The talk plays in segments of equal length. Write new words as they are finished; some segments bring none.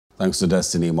Thanks to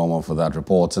Destiny Momo for that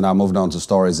report. And now moving on to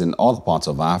stories in other parts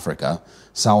of Africa.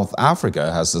 South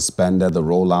Africa has suspended the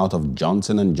rollout of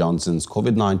Johnson & Johnson's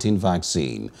COVID-19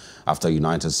 vaccine after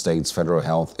United States federal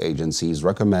health agencies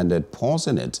recommended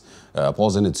pausing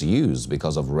its use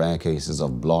because of rare cases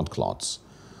of blood clots.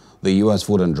 The U.S.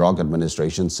 Food and Drug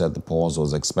Administration said the pause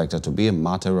was expected to be a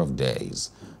matter of days.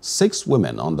 6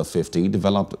 women under 50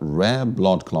 developed rare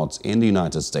blood clots in the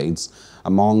United States,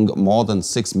 among more than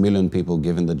 6 million people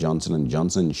given the Johnson &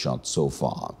 Johnson shot so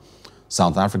far.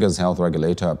 South Africa's health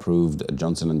regulator approved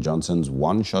Johnson & Johnson's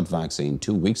one-shot vaccine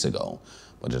 2 weeks ago,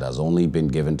 but it has only been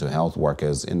given to health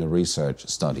workers in the research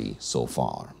study so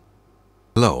far.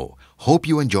 Hello, hope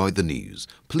you enjoyed the news.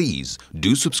 Please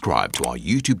do subscribe to our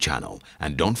YouTube channel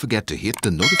and don't forget to hit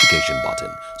the notification button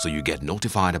so you get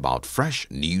notified about fresh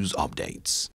news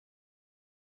updates.